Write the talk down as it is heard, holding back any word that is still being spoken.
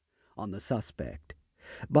on the suspect.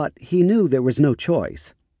 But he knew there was no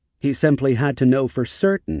choice. He simply had to know for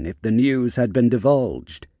certain if the news had been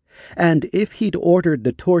divulged. And if he'd ordered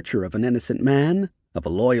the torture of an innocent man, of a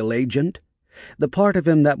loyal agent, the part of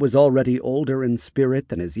him that was already older in spirit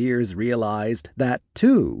than his years realized that,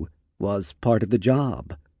 too, was part of the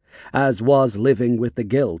job, as was living with the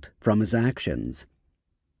guilt from his actions.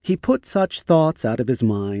 He put such thoughts out of his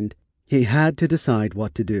mind. He had to decide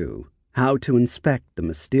what to do, how to inspect the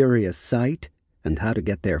mysterious site, and how to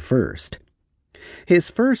get there first. His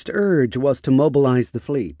first urge was to mobilize the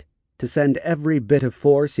fleet, to send every bit of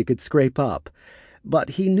force he could scrape up,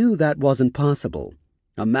 but he knew that wasn't possible.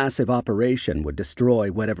 A massive operation would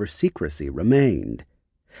destroy whatever secrecy remained.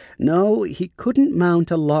 No, he couldn't mount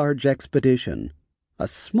a large expedition. A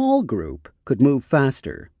small group could move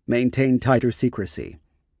faster, maintain tighter secrecy.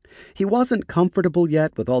 He wasn't comfortable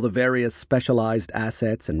yet with all the various specialized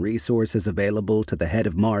assets and resources available to the head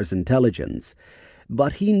of Mars Intelligence,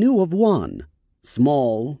 but he knew of one,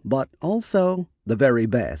 small but also the very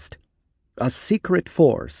best. A secret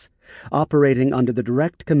force, operating under the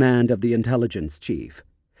direct command of the intelligence chief.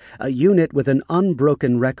 A unit with an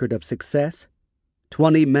unbroken record of success.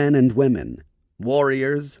 20 men and women,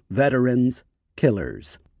 warriors, veterans,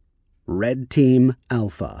 killers. Red Team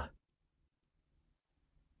Alpha.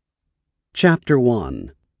 Chapter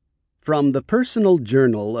 1. From the Personal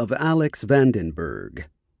Journal of Alex Vandenberg.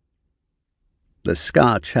 The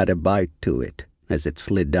scotch had a bite to it as it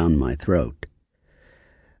slid down my throat.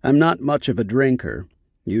 I'm not much of a drinker,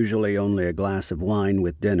 usually only a glass of wine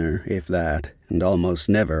with dinner, if that, and almost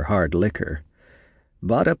never hard liquor.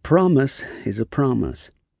 But a promise is a promise,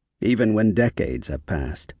 even when decades have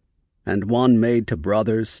passed, and one made to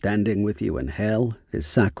brothers standing with you in hell is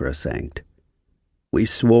sacrosanct. We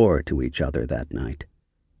swore to each other that night,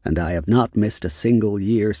 and I have not missed a single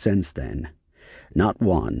year since then, not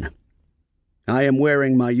one. I am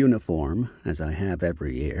wearing my uniform, as I have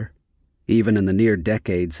every year, even in the near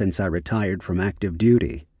decade since I retired from active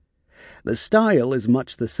duty. The style is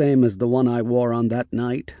much the same as the one I wore on that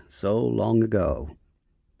night so long ago.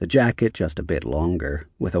 The jacket just a bit longer,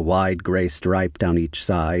 with a wide gray stripe down each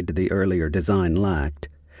side the earlier design lacked.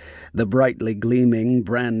 The brightly gleaming,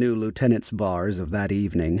 brand-new lieutenant's bars of that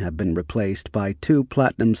evening have been replaced by 2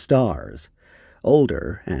 platinum stars,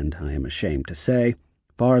 older, and, I am ashamed to say,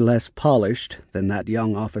 far less polished than that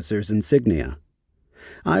young officer's insignia.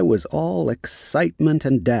 I was all excitement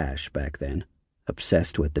and dash back then,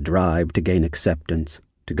 obsessed with the drive to gain acceptance,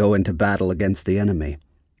 to go into battle against the enemy,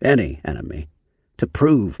 any enemy, to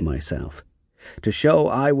prove myself, to show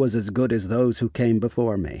I was as good as those who came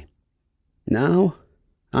before me. Now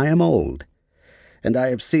I am old, and I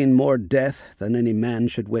have seen more death than any man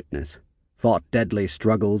should witness, fought deadly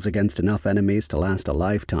struggles against enough enemies to last a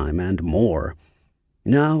lifetime and more.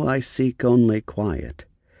 Now I seek only quiet,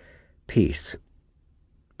 peace.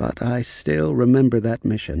 But I still remember that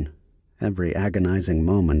mission, every agonizing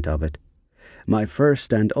moment of it, my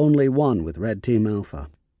first and only one with Red Team Alpha.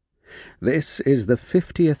 This is the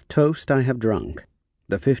 50th toast I have drunk,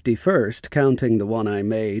 the 51st counting the one I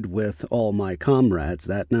made with all my comrades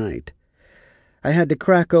that night. I had to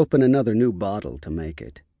crack open another new bottle to make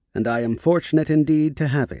it, and I am fortunate indeed to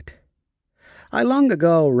have it. I long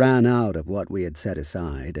ago ran out of what we had set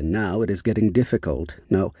aside, and now it is getting difficult,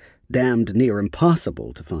 no, damned near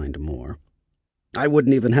impossible to find more. I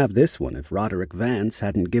wouldn't even have this one if Roderick Vance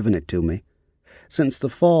hadn't given it to me. Since the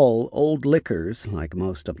fall, old liquors, like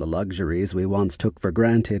most of the luxuries we once took for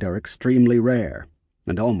granted, are extremely rare,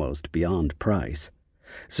 and almost beyond price,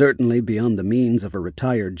 certainly beyond the means of a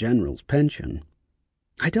retired general's pension.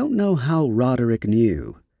 I don't know how Roderick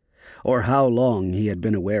knew, or how long he had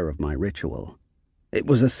been aware of my ritual. It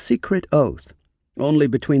was a secret oath, only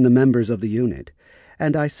between the members of the unit,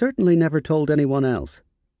 and I certainly never told anyone else,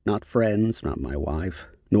 not friends, not my wife,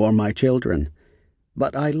 nor my children.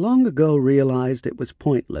 But I long ago realized it was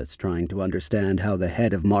pointless trying to understand how the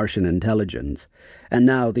head of Martian intelligence, and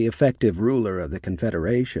now the effective ruler of the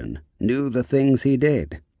Confederation, knew the things he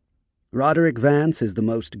did. Roderick Vance is the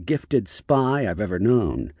most gifted spy I've ever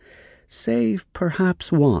known, save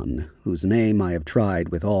perhaps one whose name I have tried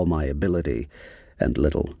with all my ability, and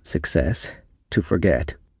little success, to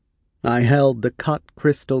forget. I held the cut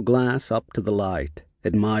crystal glass up to the light,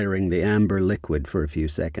 admiring the amber liquid for a few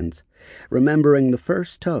seconds, remembering the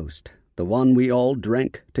first toast, the one we all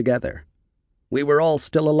drank together. We were all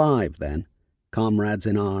still alive then, comrades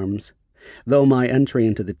in arms, though my entry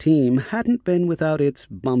into the team hadn't been without its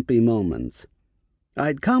bumpy moments.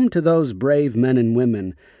 I'd come to those brave men and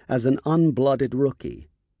women as an unblooded rookie,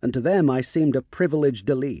 and to them I seemed a privileged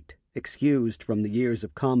elite, excused from the years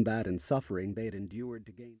of combat and suffering they had endured to gain.